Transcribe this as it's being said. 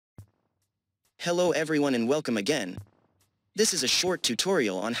Hello everyone and welcome again. This is a short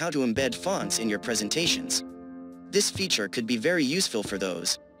tutorial on how to embed fonts in your presentations. This feature could be very useful for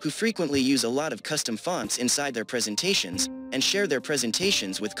those who frequently use a lot of custom fonts inside their presentations and share their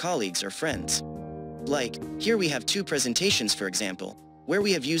presentations with colleagues or friends. Like, here we have two presentations for example, where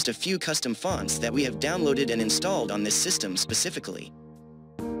we have used a few custom fonts that we have downloaded and installed on this system specifically.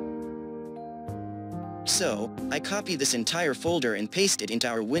 So, I copy this entire folder and paste it into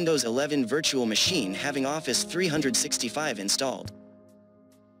our Windows 11 virtual machine having Office 365 installed.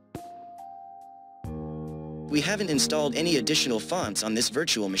 We haven't installed any additional fonts on this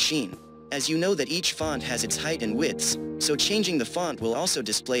virtual machine, as you know that each font has its height and widths, so changing the font will also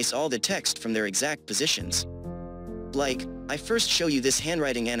displace all the text from their exact positions. Like, I first show you this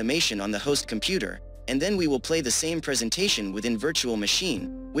handwriting animation on the host computer, and then we will play the same presentation within virtual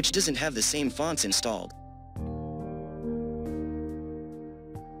machine, which doesn't have the same fonts installed.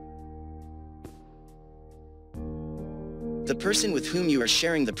 The person with whom you are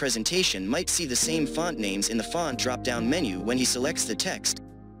sharing the presentation might see the same font names in the font drop-down menu when he selects the text.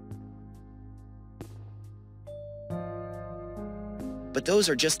 But those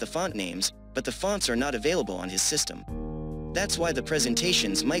are just the font names, but the fonts are not available on his system. That's why the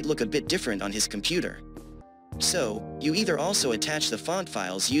presentations might look a bit different on his computer. So, you either also attach the font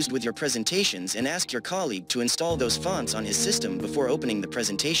files used with your presentations and ask your colleague to install those fonts on his system before opening the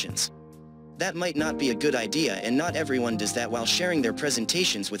presentations. That might not be a good idea, and not everyone does that while sharing their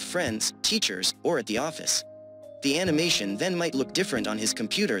presentations with friends, teachers, or at the office. The animation then might look different on his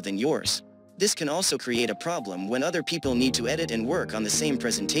computer than yours. This can also create a problem when other people need to edit and work on the same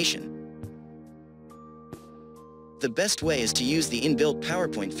presentation. The best way is to use the inbuilt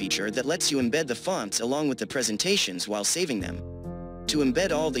PowerPoint feature that lets you embed the fonts along with the presentations while saving them. To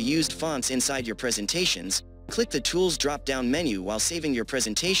embed all the used fonts inside your presentations, click the Tools drop-down menu while saving your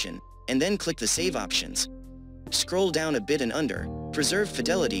presentation, and then click the Save options. Scroll down a bit and under Preserve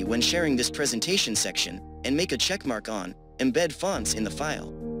Fidelity when sharing this presentation section, and make a checkmark on Embed Fonts in the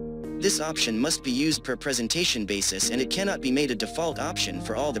file. This option must be used per presentation basis, and it cannot be made a default option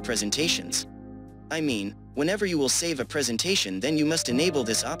for all the presentations. I mean, whenever you will save a presentation, then you must enable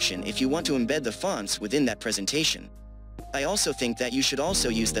this option if you want to embed the fonts within that presentation. I also think that you should also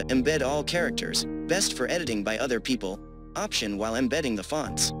use the Embed All Characters, best for editing by other people, option while embedding the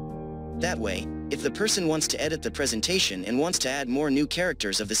fonts. That way, if the person wants to edit the presentation and wants to add more new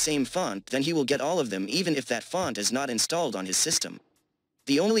characters of the same font, then he will get all of them even if that font is not installed on his system.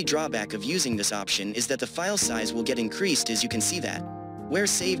 The only drawback of using this option is that the file size will get increased, as you can see that, where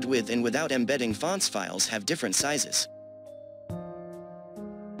saved with and without embedding fonts files have different sizes.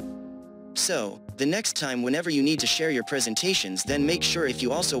 So, the next time whenever you need to share your presentations, then make sure if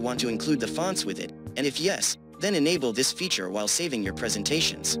you also want to include the fonts with it, and if yes, then enable this feature while saving your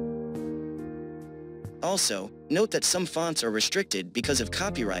presentations. Also, note that some fonts are restricted because of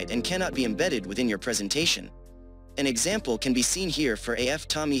copyright and cannot be embedded within your presentation. An example can be seen here for AF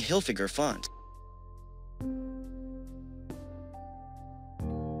Tommy Hilfiger font.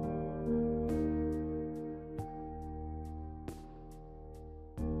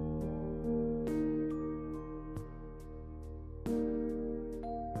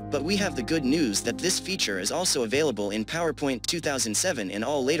 But we have the good news that this feature is also available in PowerPoint 2007 in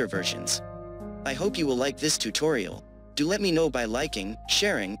all later versions. I hope you will like this tutorial. Do let me know by liking,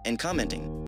 sharing, and commenting.